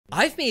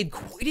I've made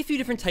quite a few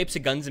different types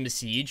of guns in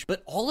Besiege,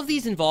 but all of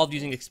these involved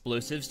using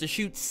explosives to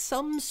shoot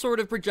some sort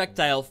of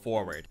projectile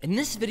forward. In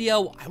this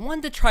video, I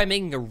wanted to try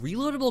making a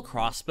reloadable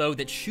crossbow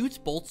that shoots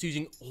bolts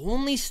using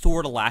only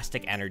stored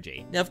elastic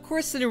energy. Now, of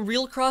course, in a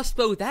real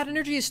crossbow, that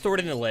energy is stored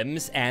in the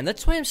limbs, and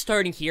that's why I'm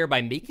starting here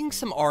by making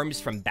some arms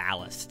from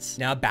ballasts.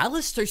 Now,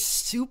 ballasts are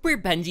super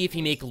bendy if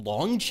you make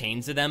long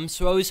chains of them,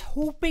 so I was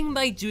hoping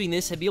by doing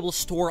this I'd be able to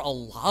store a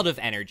lot of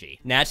energy.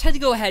 Now, I just had to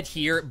go ahead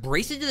here,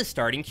 brace it to the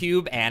starting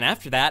cube, and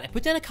after that, I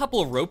put down a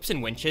couple of ropes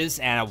and winches,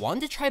 and I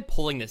wanted to try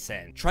pulling this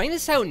in. Trying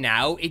this out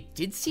now, it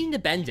did seem to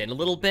bend in a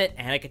little bit,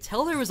 and I could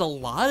tell there was a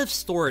lot of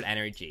stored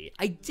energy.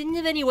 I didn't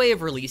have any way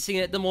of releasing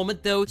it at the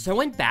moment though, so I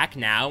went back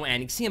now,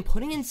 and you can see I'm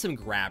putting in some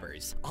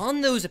grabbers.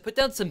 On those, I put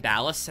down some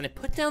ballasts, and I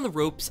put down the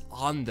ropes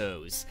on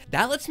those.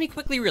 That lets me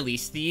quickly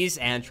release these,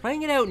 and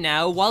trying it out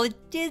now, while it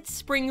did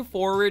spring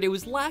forward, it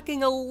was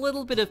lacking a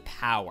little bit of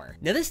power.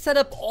 Now, this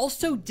setup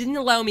also didn't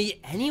allow me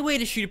any way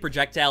to shoot a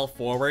projectile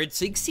forward,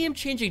 so you can see I'm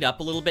changing it up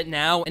a little bit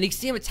now, and you can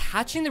see I'm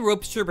attaching the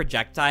ropes to a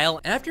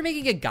projectile, and after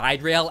making a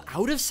guide rail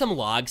out of some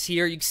logs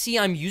here, you can see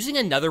I'm using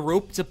another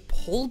rope to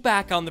pull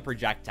back on the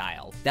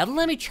projectile. That'll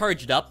let me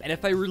charge it up, and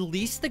if I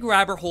release the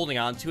grabber holding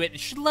onto it, it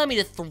should allow me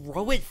to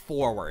throw it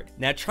forward.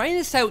 Now, trying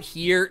this out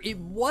here, it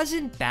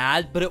wasn't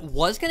bad, but it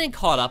was getting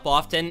caught up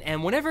often,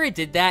 and whenever I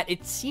did that,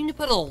 it seemed to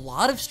put a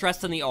lot of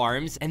stress on the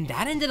arms, and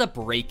that ended up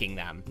breaking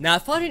them. Now, I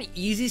thought an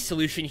easy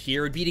solution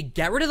here would be to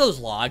get rid of those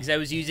logs I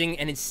was using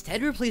and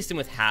instead replace them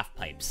with half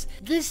pipes.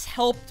 This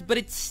helped, but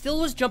it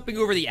still was jumping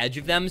over the edge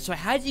of them, so I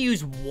had to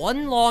use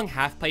one long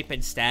half pipe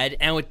instead,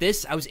 and with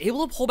this, I was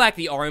able to pull back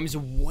the arms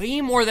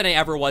way more than I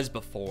ever was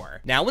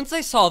before. Now, once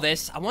I saw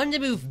this, I wanted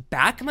to move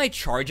back my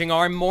charging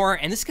arm more,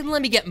 and this can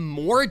let me get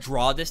more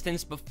draw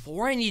distance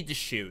before I need to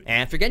shoot.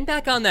 And after getting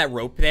back on that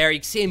rope there, you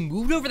can see I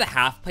moved over the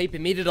half pipe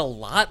and made it a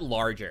lot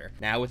larger.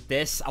 Now, with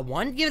this, I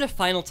wanted to give it a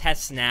final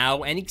test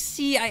now, and you can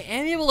see I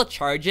am able to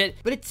charge it,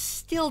 but it's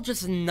still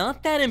just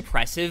not that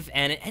impressive,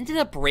 and it ended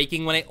up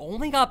breaking when I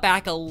only got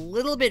back a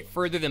little bit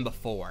further than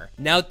before.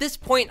 Now, at this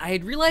point, I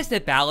had realized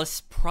that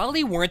ballasts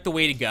probably weren't the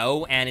way to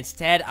go, and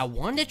instead, I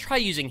wanted to try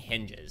using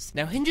hinges.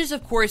 Now, hinges,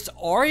 of course,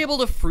 are able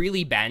to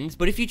freely bend,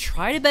 but if you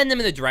try to bend them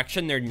in the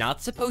direction they're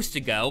not supposed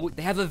to go,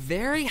 they have a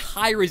very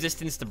high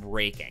resistance to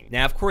breaking.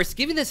 Now, of course,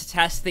 giving this a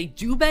test, they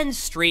do bend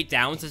straight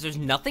down, so there's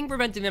nothing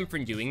preventing them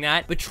from doing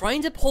that, but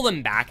trying to pull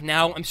them back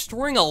now, I'm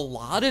storing a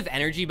lot of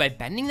energy by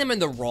bending them in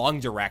the wrong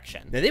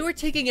direction. Now, they were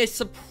taking a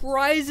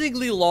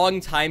surprisingly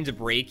long time to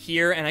break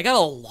here, and I got a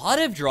lot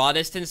of draw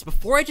distance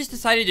before I just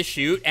decided to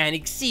shoot, and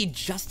you can see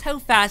just how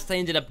fast I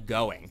ended up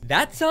going.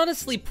 That's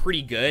honestly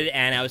pretty good,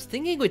 and I was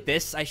thinking with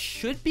this, I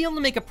should be able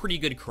to make a pretty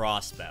good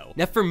crossbow.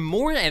 Now, for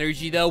more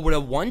energy though, what I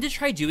wanted to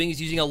try doing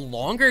is using a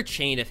longer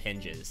chain of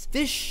hinges.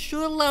 This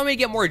should allow me to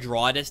get more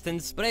draw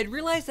distance, but I'd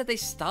realized that they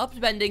stopped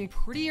bending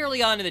pretty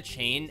early on in the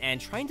chain, and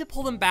trying to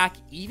pull them back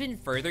even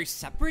further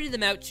separated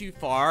them out too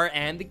far,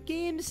 and the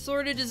game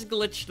sort of just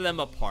glitched them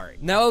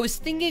apart. Now, I was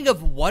thinking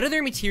of what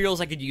other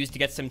materials I could use to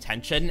get some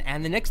tension,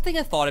 and the next thing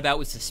I thought about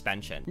was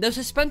suspension. Now,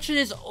 suspension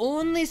is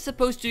only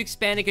supposed to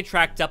expand and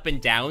contract up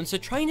and down, so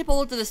trying to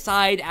pull it to the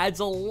side adds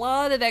a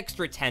lot of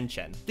extra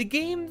tension. The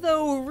game,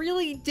 though,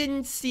 really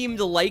didn't seem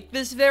to like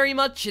this very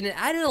much, and it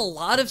added a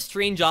lot of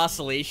strange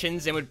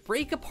oscillations and would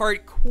break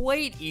apart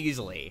quite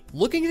easily.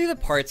 Looking through the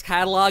parts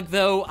catalog,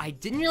 though, I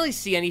didn't really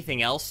see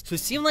anything else, so it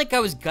seemed like I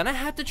was gonna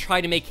have to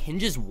try to make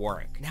hinges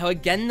work. Now,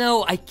 again,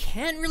 though, I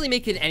can't really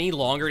make it any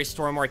longer to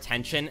store more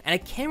tension, and I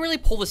can't really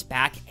pull this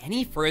back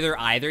any further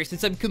either,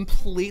 since I'm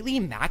completely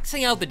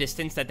maxing out the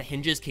distance that the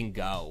hinges can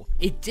go.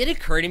 It did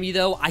occur to me,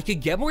 though, I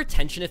could get more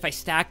tension if I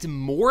stacked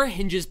more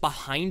hinges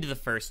behind the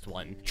first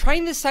one.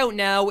 Trying this out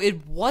now,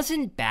 it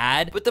wasn't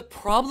bad, but the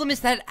problem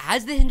is that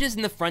as the hinges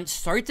in the front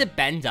start to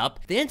bend up,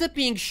 they end up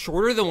being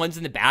shorter than ones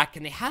in the back,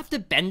 and they have to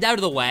bend out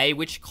of the way,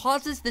 which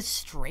causes this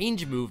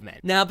strange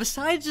movement. Now,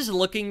 besides just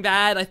looking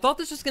bad, I thought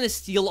this was going to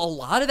steal a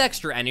lot of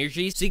extra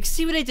energy, so you can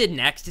see what I did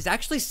next is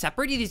actually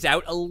separating these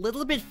out a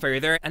little bit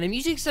further, and I'm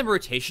using some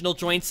rotational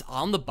joints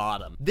on the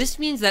bottom. This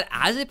means that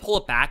as I pull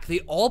it back, they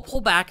all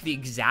pull back the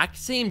exact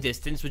same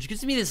distance, which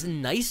gives me this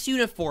nice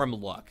uniform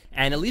look.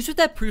 And at least with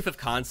that proof of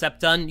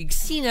concept done, you can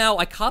see now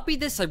I copied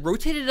this, I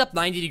rotated it up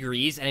 90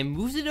 degrees, and I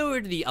moved it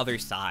over to the other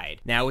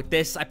side. Now with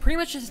this, I pretty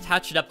much just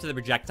attached it up to the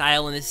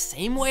projectile in the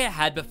same way I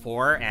had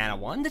before, and I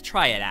wanted to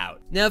try it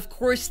out. Now, of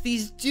course,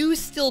 these do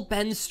still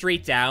bend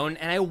straight down,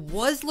 and I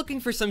was looking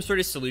for some sort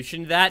of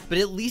solution to that, but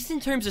at least in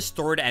terms of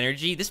stored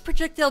energy, this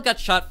projectile got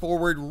shot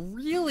forward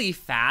really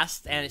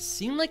fast, and it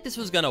seemed like this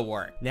was gonna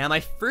work. Now, my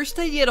first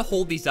idea to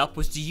hold these up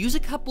was to use a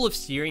couple of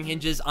steering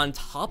hinges on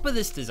top of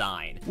this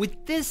design.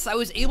 With this, I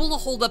was able to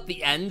hold up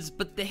the ends,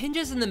 but the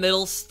hinges in the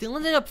middle still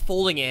ended up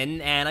folding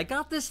in, and I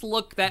got this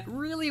look that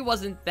really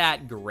wasn't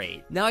that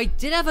great. Now, I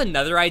did have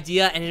another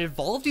idea, and it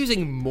involved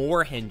using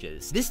more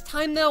hinges. This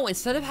time, though,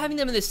 instead of having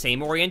them in the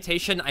same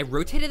orientation, I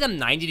rotated them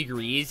 90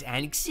 degrees,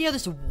 and you can see how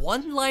this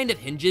one line of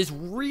hinges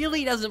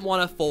really doesn't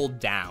want to fold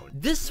down.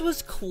 This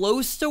was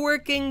close to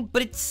working,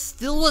 but it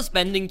still was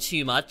bending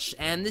too much,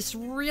 and this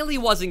really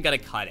wasn't gonna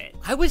cut it.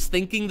 I was was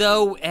thinking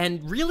though,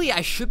 and really I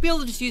should be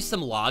able to just use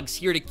some logs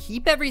here to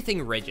keep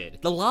everything rigid.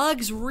 The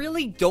logs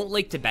really don't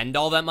like to bend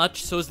all that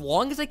much, so as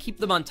long as I keep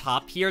them on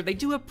top here, they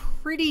do a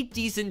pretty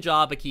decent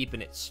job of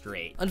keeping it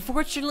straight.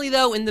 Unfortunately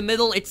though, in the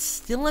middle, it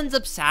still ends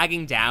up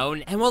sagging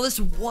down, and while this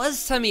was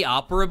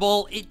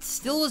semi-operable, it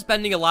still was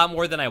bending a lot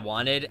more than I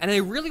wanted, and I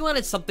really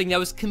wanted something that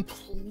was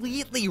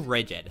completely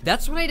rigid.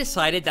 That's when I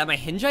decided that my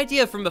hinge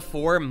idea from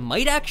before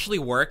might actually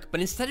work,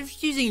 but instead of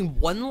just using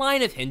one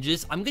line of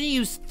hinges, I'm gonna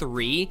use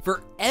 3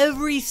 for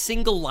every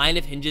single line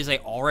of hinges I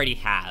already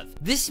have.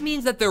 This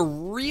means that they're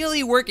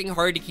really working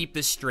hard to keep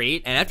this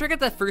straight, and after I got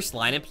that first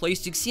line in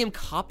place, you can see I'm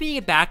copying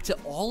it back to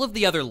all of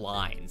the other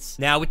lines.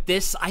 Now with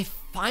this, I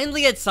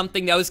finally had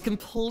something that was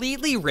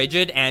completely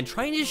rigid, and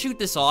trying to shoot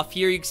this off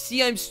here, you can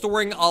see I'm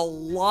storing a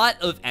lot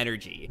of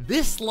energy.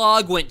 This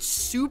log went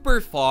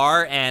super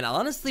far, and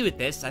honestly with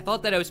this, I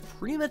thought that I was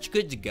pretty much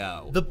good to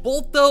go. The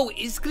bolt though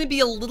is going to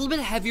be a little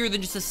bit heavier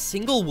than just a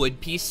single wood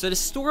piece, so to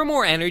store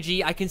more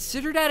energy, I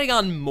considered adding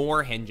on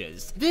more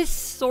hinges. This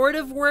sort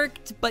of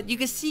worked, but you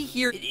can see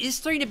here, it is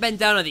starting to bend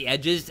down on the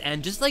edges,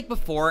 and just like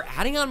before,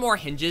 adding on more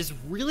hinges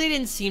really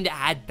didn't seem to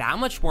add that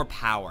much more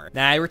power.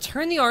 Now I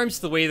returned the arms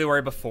to the way they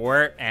were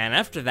before, and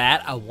after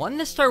that, I wanted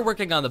to start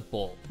working on the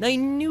bolt. Now, I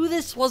knew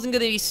this wasn't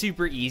going to be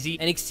super easy,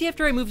 and you can see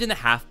after I moved in the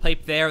half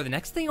pipe there, the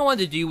next thing I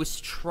wanted to do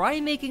was try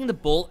making the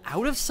bolt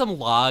out of some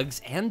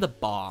logs and the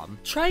bomb.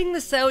 Trying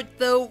this out,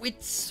 though,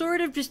 it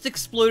sort of just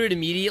exploded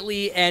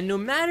immediately, and no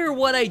matter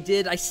what I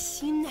did, I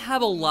seemed to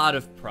have a lot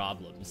of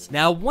problems.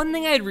 Now, one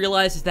thing I had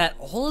realized is that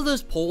all of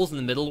those poles in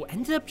the middle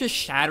ended up just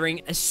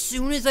shattering as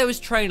soon as I was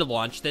trying to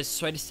launch this,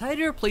 so I decided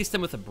to replace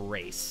them with a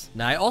brace.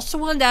 Now, I also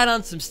wanted to add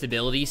on some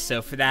stability,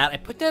 so for that, I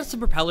put down some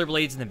propeller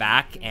blades in the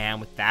back, and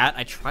with that,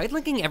 I tried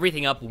linking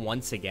everything up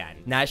once again.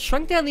 Now, I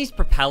shrunk down these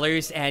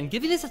propellers, and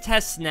giving this a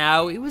test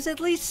now, it was at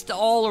least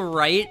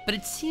alright, but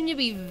it seemed to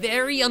be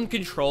very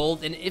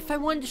uncontrolled, and if I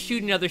wanted to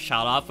shoot another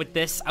shot off with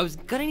this, I was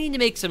gonna need to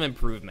make some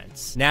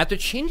improvements. Now, after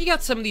changing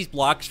out some of these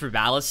blocks for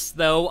ballasts,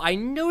 though, I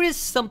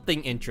noticed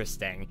something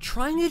interesting.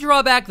 Trying to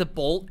draw back the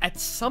bolt, at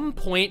some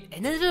point,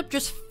 it ended up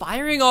just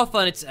firing off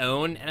on its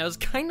own, and I was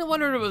kind of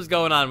wondering what was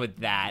going on with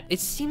that. It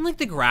seemed like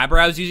the grabber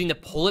I was using to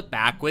pull it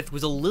back with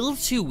was a little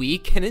too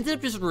weak and ended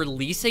up just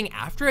releasing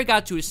after I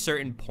got to a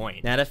certain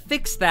point. Now to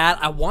fix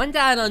that, I wanted to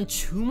add on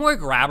 2 more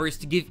grabbers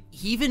to give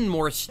even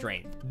more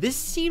strength. This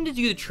seemed to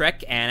do the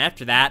trick, and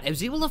after that, I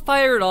was able to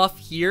fire it off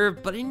here,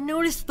 but I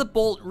noticed the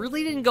bolt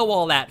really didn't go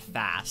all that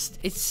fast.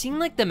 It seemed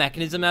like the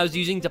mechanism I was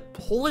using to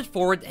pull it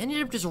forward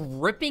ended up just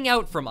ripping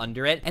out from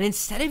under it, and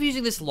instead of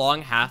using this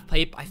long half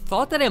pipe, I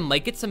thought that I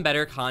might get some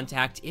better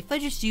contact if I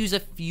just use a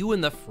few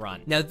in the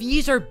front. Now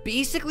these are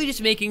basically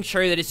just making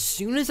sure that as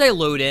soon as I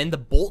load in, the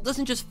bolt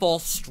doesn't just fall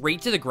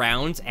straight to the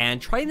ground,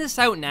 and trying this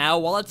out now,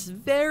 while it's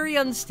very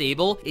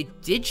unstable,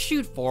 it did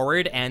shoot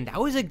forward, and that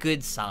was a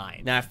good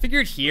sign. Now I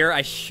figured here,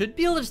 I should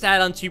be able to just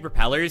add on 2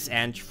 propellers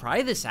and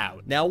try this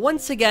out. Now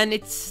once again,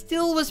 it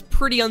still was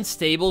pretty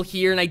unstable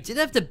here, and I did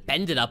have to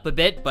bend it up a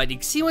bit, but you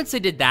can see once I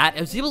did that,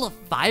 I was able to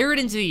fire it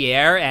into the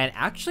air and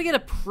actually get a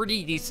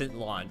pretty decent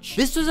launch.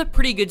 This was a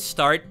pretty good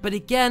start, but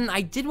again,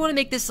 I did want to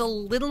make this a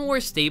little more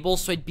stable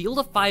so I'd be able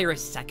to fire a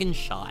second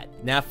shot.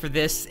 Now for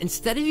this,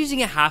 instead of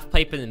using a half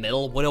pipe in the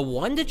middle, what I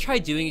wanted to try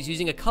doing is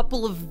using a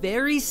couple of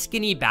very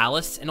skinny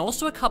ballasts and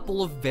also a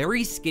couple of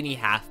very skinny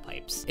half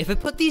pipes. If I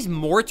put these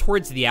more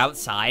towards the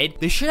outside,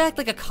 they should act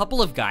like a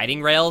couple of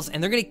guiding rails,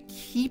 and they're gonna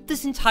keep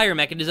this entire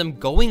mechanism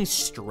going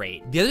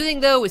straight. The other thing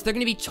though is they're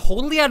gonna be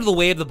totally out of the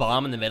way of the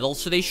bomb in the middle,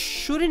 so they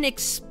shouldn't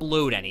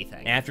explode anything.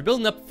 And after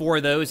building up 4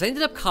 of those, I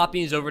ended up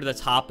copying these over to the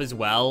top as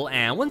well,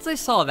 and once I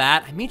saw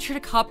that, I made sure to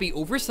copy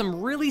over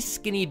some really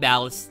skinny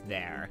ballasts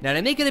there. Now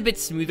to make it a bit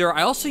smoother,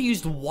 I also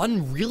used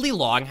 1 really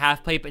long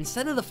half pipe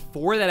instead of the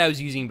 4 that I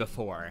was using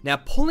before. Now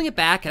pulling it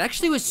back, it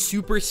actually was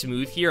super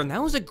smooth here, and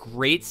that was a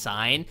great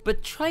sign,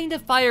 but trying to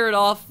fire it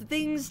off,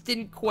 things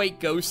didn't quite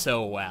go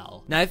so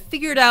well. Now I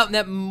figured out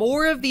that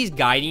more of these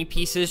guiding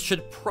pieces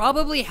should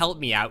probably help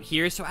me out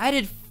here, so I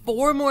added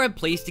 4 more in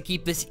place to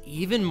keep this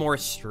even more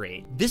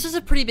straight. This is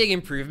a pretty big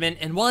improvement,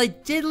 and while I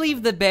did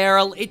leave the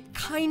barrel, it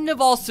kind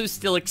of also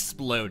still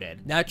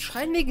exploded. Now I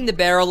tried making the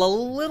barrel a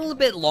little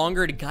bit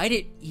longer to guide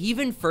it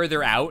even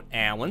further out,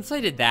 and once I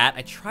did that,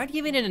 I tried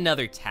giving it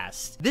another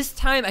test. This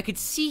time, I could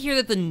see here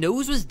that the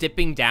nose was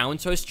dipping down,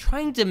 so I was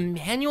trying to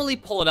manually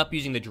pull it up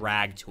using the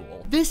drag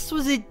tool. This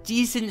was a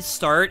decent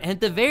start, and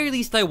at the very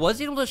least, I was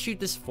able to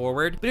shoot this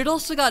forward, but it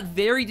also got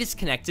very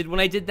disconnected when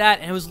I did that,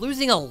 and I was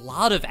losing a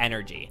lot of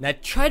energy. Now I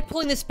tried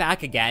pulling this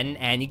back again,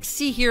 and you can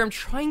see here I'm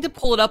trying to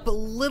pull it up a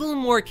little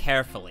more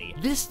carefully.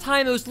 This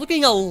time it was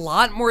looking a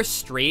lot more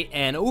straight,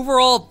 and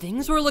overall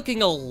things were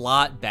looking a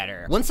lot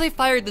better. Once I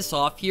fired this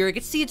off here, I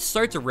could see it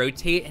start to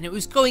rotate, and it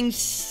was going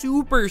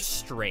super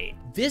straight.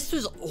 This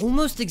was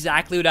almost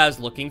exactly what I was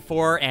looking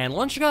for, and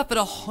launching off at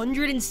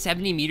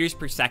 170 meters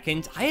per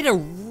second, I had a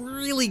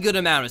really good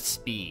amount of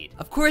speed.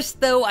 Of course,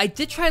 though, I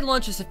did try to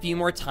launch this a few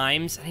more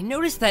times, and I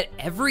noticed that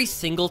every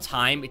single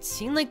time, it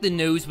seemed like the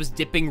nose was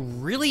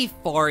dipping really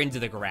far into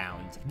the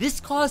ground. This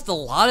caused a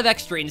lot of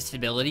extra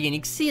instability, and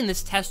you can see in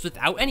this test,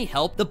 without any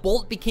help, the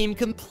bolt became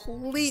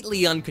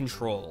completely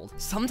uncontrolled.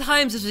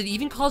 Sometimes this would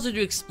even cause it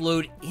to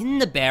explode in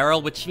the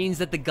barrel, which means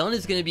that the gun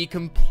is going to be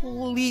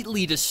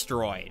completely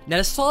destroyed. Now,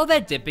 to solve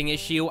that dipping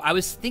issue, I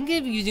was thinking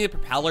of using a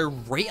propeller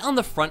right on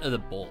the front of the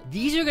bolt.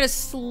 These are going to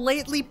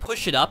slightly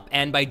push it up,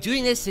 and by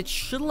doing this, it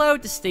should allow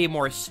it to stay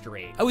more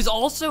straight. I was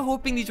also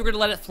hoping these were going to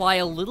let it fly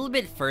a little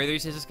bit further,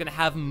 since it's going to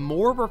have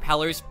more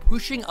propellers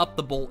pushing up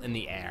the bolt in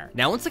the air.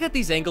 Now, once I got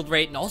these angled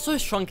right and also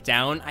shrunk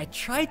down, I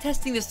tried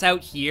testing this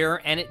out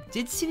here, and it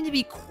did seem to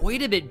be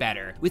quite a bit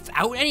better.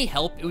 Without any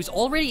help, it was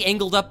already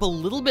angled up a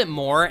little bit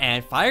more,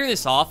 and firing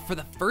this off for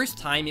the first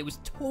time, it was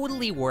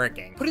totally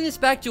working. Putting this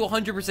back to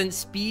 100%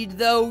 speed,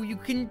 though, you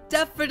can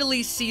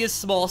definitely see a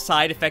small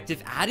side effect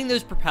of adding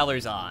those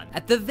propellers on.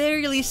 At the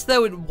very least,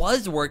 though, it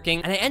was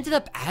working, and I ended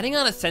up adding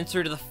on a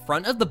sensor to the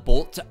front of the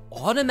bolt to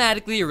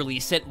automatically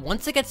release it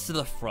once it gets to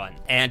the front.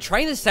 And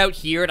trying this out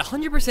here at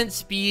 100%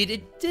 speed,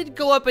 it did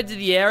go up into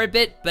the air a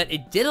bit, but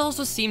it did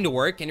also seem to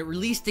work, and it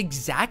released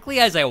exactly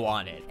as I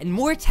wanted. And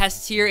more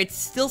tests here, it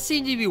still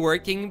seemed to be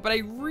working, but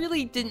I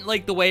really didn't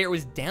like the way it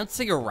was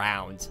dancing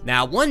around.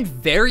 Now, one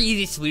very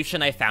easy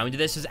solution I found to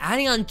this was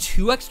adding on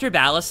 2 extra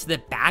ballasts to the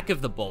back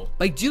of the bolt.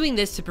 By doing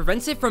this, it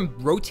prevents it from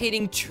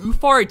rotating too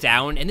far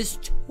down, and this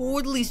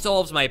totally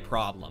solves my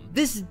problem.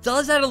 This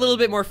does add a little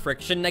bit more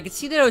friction. I could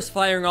see that I was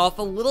firing off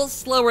a little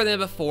slower than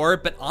before,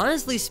 but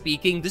honestly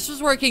speaking, this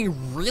was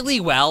working really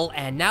well,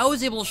 and now I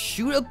was able to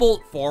shoot a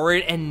bolt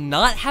forward and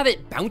not have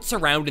it bounce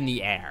around in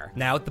the air.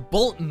 Now, with the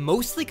bolt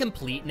mostly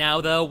complete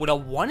now, though, what I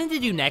wanted to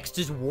do next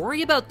is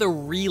worry about the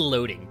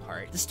reloading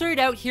part. To start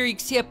out here, you can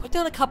see I put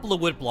down a couple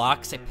of wood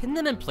blocks, I pinned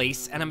them in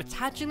place, and I'm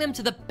attaching them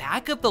to the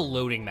back of the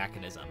loading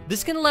mechanism.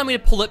 This can allow me to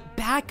pull it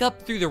back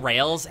up through the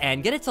rails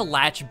and get it to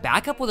latch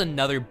back up with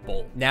another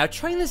bolt. Now,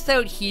 trying this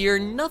out here,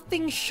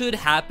 nothing should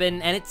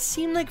happen, and it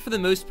seemed like for the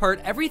most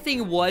part,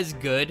 everything was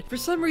good. For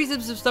some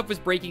reason, some stuff was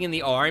breaking in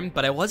the arm,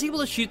 but I was able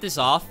to shoot this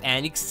off,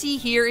 and you can see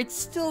here, it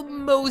still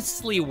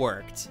mostly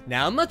worked.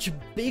 Now, a much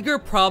bigger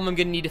problem I'm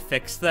gonna need to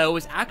fix, though,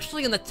 is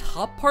actually on the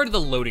top part of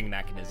the loading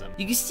mechanism.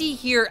 You can see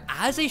here,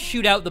 as I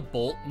shoot out the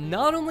bolt,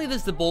 not only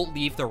does the bolt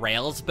leave the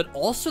rails, but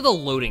also the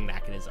loading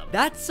mechanism.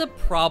 That's a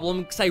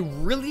problem, because I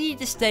really need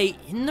to stay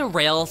in the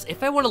rails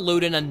if I want to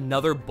load in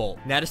another bolt.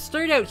 Now, to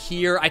start out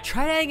here, I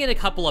tried adding in a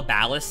couple of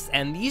ballasts,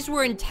 and these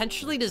were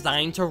intentionally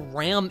designed to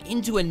ram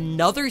into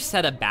another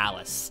set of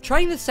ballasts.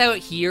 Trying this out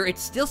here, it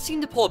still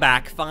seemed to pull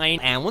back fine,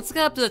 and once I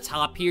got up to the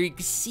top here, you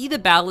can see the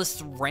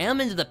ballasts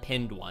ram into the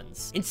pinned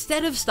ones.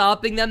 Instead of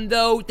stopping them,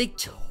 though, they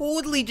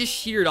totally just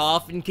sheared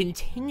off and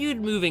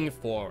continued moving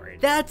forward.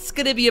 That's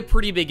gonna be a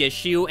pretty big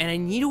issue, and I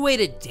need a way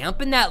to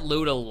dampen that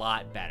load a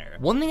lot better.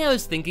 One thing I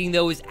was thinking,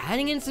 though, is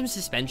adding in some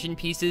suspension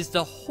pieces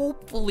to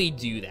hopefully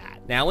do that.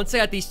 Now, once I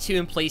got these 2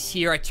 in place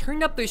here, I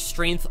turned up their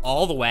strength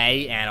all the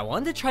way, and I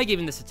wanted to try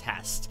giving this a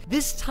test.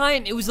 This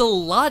time, it was a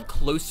lot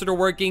closer to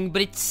working,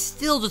 but it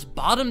still just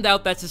bottomed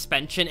out that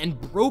suspension and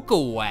broke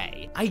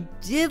away. I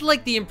did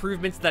like the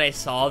improvements that I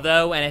saw,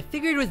 though, and I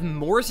figured with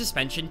more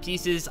suspension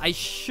pieces, I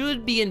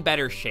should be in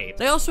better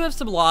shape. I also have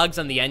some logs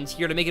on the end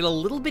here to make it a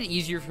little bit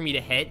easier for me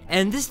to hit,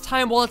 and this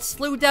time, while it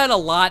slowed down a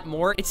lot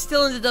more, it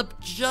still ended up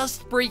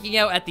just breaking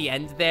out at the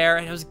end there,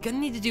 and I was gonna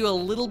need to do a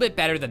little bit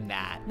better than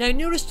that. Now, I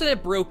noticed when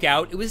it broke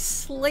out, it was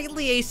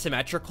slightly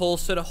asymmetrical,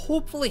 so to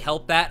hopefully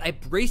help that, I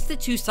braced the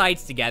 2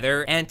 sides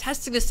together, and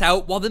testing this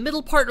out, while the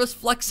middle part was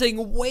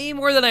flexing way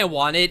more than I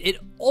wanted, it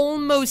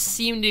almost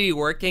seemed to be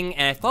working,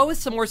 and I thought with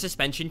some more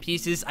suspension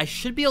pieces, I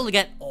should be able to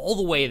get all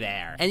the way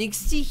there. And you can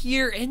see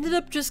here, it ended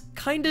up just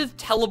kind of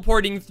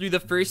teleporting through the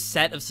first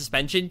set of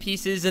suspension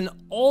pieces and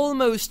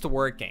almost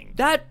working.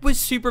 That was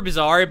super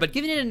bizarre, but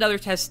giving it another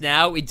test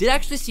now, it did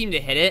actually seem to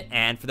hit it,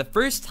 and for the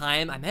first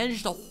time, I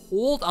managed to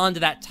hold onto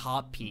that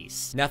top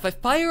piece. Now, if I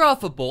fire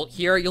off a bolt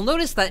here, you'll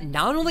notice that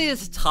not only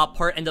does the top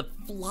part end up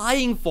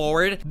flying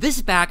forward,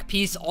 this back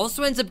piece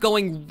also ends up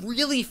going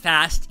really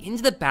fast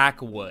into the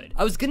back wood.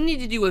 I was gonna need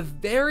to do a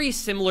very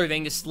similar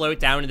thing to slow it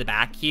down in the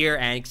back here,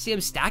 and you can see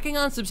I'm stacking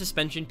on some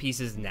suspension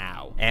pieces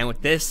now. And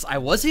with this, I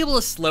was able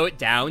to slow it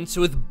down,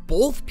 so with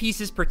both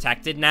pieces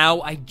protected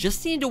now, I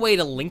just need a way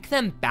to link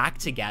them back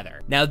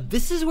together. Now,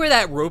 this is where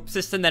that rope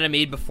system that I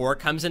made before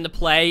comes into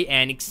play,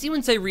 and you can see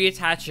once I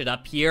reattach it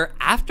up here,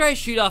 after I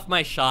shoot off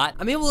my shot,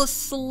 I'm able to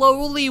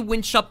slowly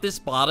winch up this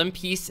bottom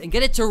piece and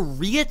get it to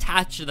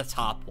reattach to the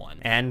top one.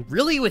 And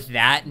really with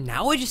that,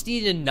 now I just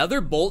need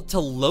another bolt to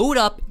load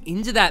up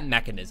into that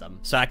mechanism.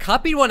 So I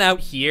copied one out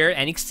here,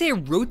 and you can see I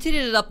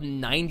rotated it up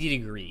 90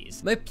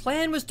 degrees. My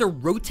plan was to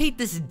rotate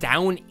this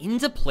down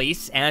into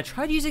place, and I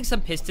tried using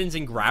some pistons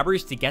and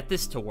grabbers to get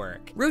this to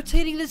work.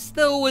 Rotating this,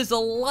 though, was a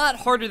lot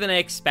harder than I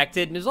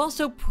expected, and it was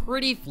also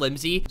pretty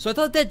flimsy, so I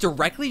thought that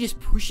directly just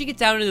pushing it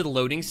down into the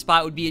loading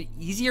spot would be an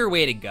easier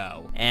way to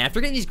go. And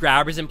after getting these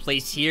grabbers in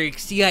place here, you can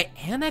see I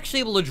am actually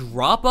able to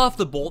drop off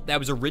the bolt that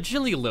was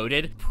originally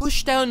loaded,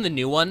 push down the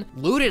new one,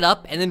 load it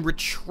up, and then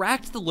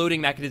retract the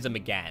loading mechanism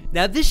again.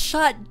 Now, this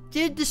shot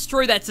did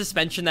destroy that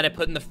suspension that I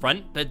put in the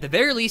front, but at the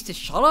very least, it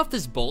shot off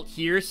this bolt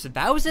here, so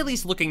that was at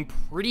least looking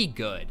pretty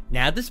good.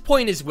 Now, at this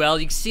point as well,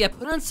 you can see I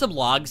put on some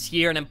logs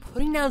here, and I'm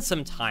putting down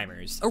some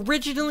timers.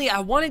 Originally, I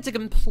wanted to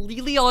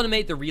completely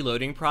automate the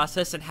reloading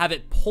process and have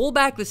it pull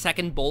back the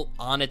second bolt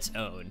on its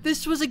own.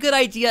 This was a good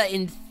idea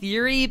in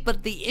theory,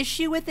 but the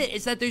issue with it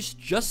is that there's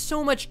just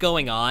so much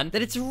going on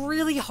that it's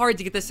really hard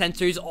to get the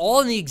sensors all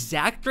in the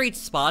exact right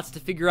spots to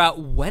figure out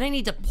when I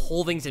need to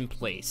pull things in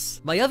place.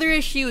 My other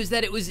issue is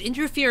that it was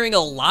interfering a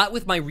lot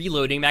with my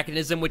reloading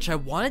mechanism, which I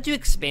wanted to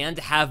expand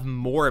to have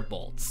more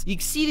bolts. You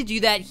can see to do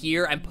that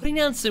here, I'm putting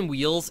down some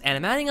wheels and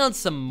I'm adding on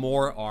some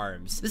more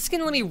arms. This is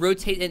gonna let me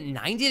rotate it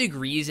 90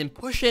 degrees and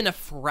push in a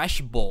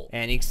fresh bolt.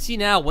 And you can see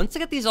now, once I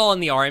got these all in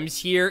the arms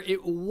here,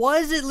 it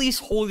was at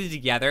least holding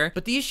together,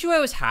 but the issue I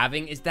was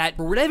having is that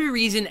for whatever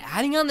reason,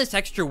 adding on this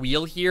extra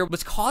wheel here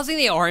was causing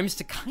the arms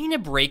to kind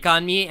of break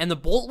on me, and the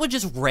bolt would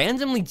just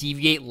randomly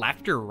deviate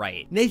left or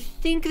right. And I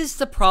think this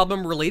is a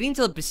problem relating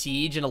to the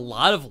Besiege and a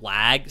lot of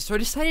lag, so I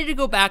decided to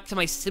go back to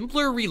my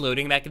simpler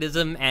reloading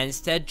mechanism and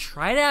instead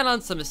try to add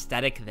on some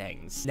aesthetic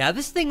things. Now,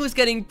 this thing was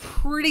getting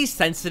pretty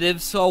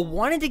sensitive, so I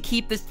wanted to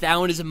keep this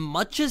down as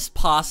much as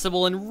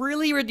possible and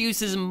really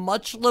reduce as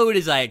much load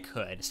as I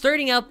could.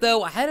 Starting out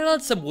though, I added on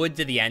some wood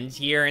to the end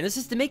here, and this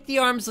is to make the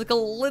arms look a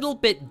little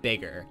bit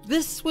bigger.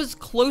 This was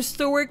close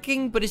to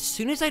working, but as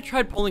soon as I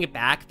tried pulling it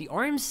back, the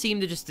arms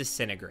seemed to just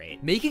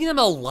disintegrate. Making them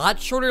a lot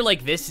shorter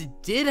like this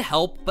did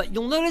help, but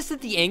you'll notice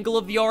that the angle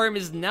of the arm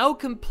is now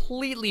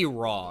completely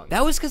wrong.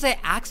 That was because I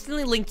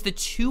accidentally linked the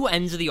two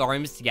ends of the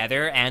arms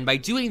together, and by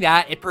doing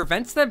that, it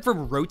prevents them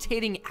from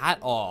rotating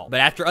at all. But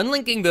after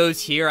unlinking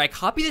those here, I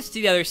copied this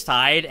to the other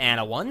side, and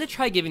I wanted to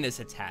try giving this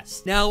a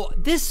test. Now,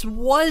 this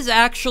was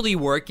actually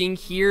working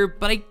here,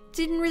 but I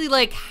didn't really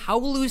like how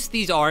loose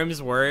these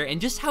arms were and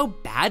just how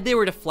bad they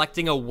were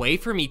deflecting away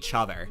from each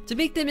other. To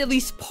make them at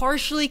least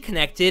partially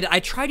connected, I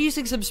tried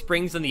using some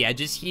springs on the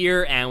edges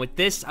here, and with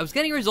this, I was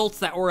getting results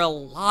that were a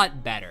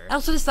lot better. I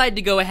also decided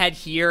to go ahead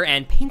here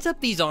and paint up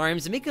these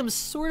arms and make them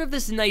sort of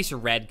this nice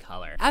red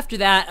color. After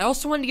that, I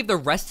also wanted to give the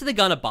rest of the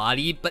gun a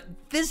body, but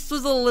this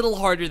was a little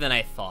harder than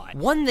I thought.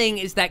 One thing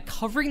is that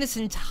covering this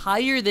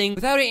entire thing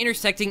without it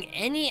intersecting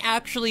any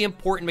actually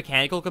important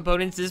mechanical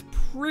components is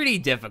pretty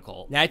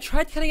difficult. Now, I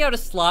tried cutting out a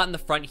slot in the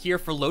front here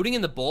for loading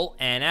in the bolt,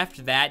 and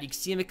after that, you can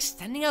see I'm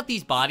extending out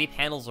these body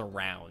panels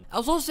around. I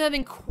was also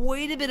having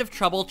quite a bit of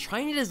trouble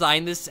trying to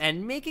design this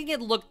and making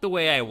it look the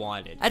way I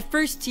wanted. At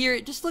first here,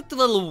 it just looked a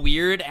little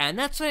weird, and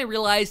that's when I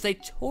realized I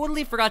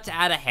totally forgot to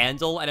add a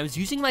handle, and I was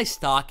using my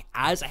stock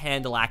as a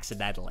handle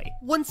accidentally.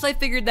 Once I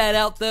figured that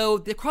out though,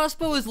 the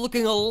crossbow is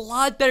looking a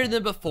lot better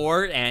than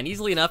before, and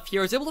easily enough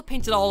here, I was able to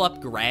paint it all up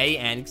gray,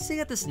 and you can see it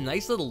got this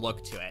nice little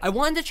look to it. I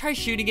wanted to try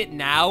shooting it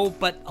now,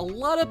 but a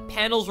lot of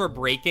panels were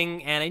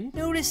breaking, and I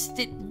noticed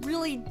it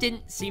really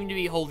didn't seem to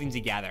be holding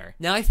together.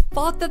 Now, I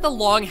thought that the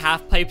long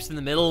half pipes in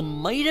the middle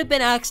might have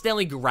been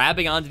accidentally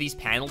grabbing onto these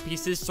panel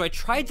pieces, so I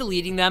tried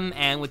deleting them,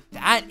 and with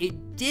that,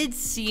 it did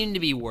seem to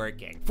be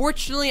working.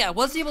 Fortunately, I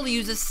was able to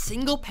use a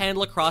single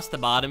panel across the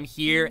bottom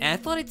here, and I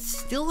thought it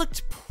still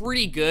looked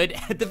pretty good.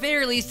 At the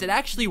very least, it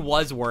actually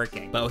was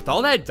working. But with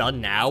all that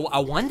done now, I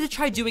wanted to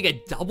try doing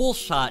a double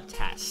shot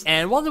test.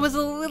 And while it was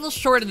a little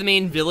short of the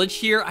main village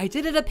here, I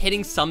did end up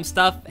hitting some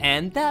stuff,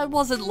 and that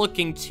wasn't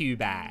looking too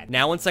bad.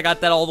 Now, once I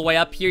got that all the way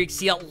up here, you can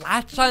see it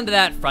latched onto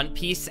that front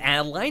piece, and I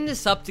lined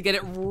this up to get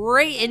it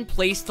right in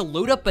place to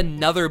load up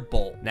another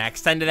bolt. Now, I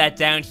extended that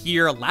down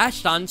here,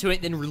 latched onto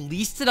it, then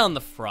released it on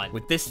the front.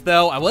 With this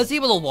though, I was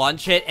able to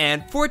launch it,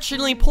 and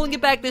fortunately, pulling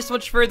it back this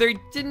much further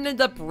didn't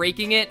end up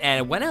breaking it, and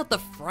it went out the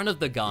front of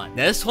the gun.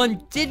 Now, this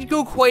one did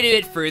go quite a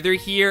bit further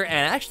here,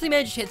 and I actually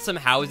managed to hit some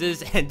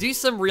houses and do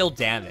some real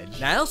damage.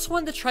 Now, I also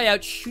wanted to try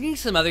out shooting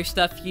some other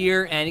stuff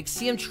here, and you can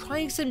see I'm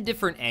trying some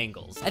different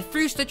angles. At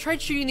first, I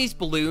tried shooting these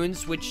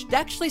balloons, which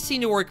actually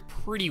seemed to work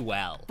pretty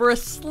well. For a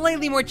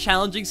slightly more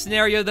challenging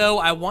scenario though,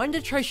 I wanted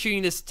to try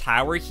shooting this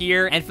tower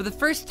here, and for the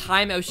first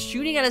time, I was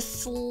shooting at a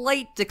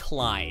slight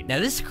decline. Now,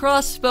 this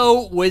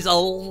crossbow was a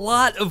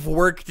lot of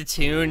work to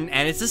tune,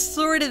 and it's the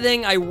sort of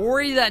thing I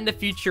worry that in a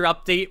future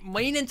update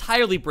might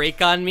entirely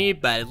break on me,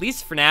 but at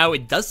least for now,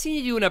 it does seem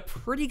to be doing a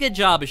pretty good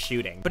job of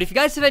shooting. But if you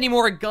guys have any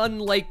more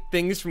gun-like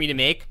things for me to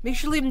make sure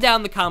to leave them down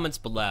in the comments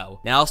below.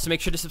 Now, also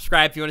make sure to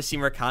subscribe if you want to see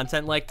more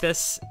content like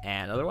this,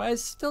 and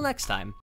otherwise, till next time.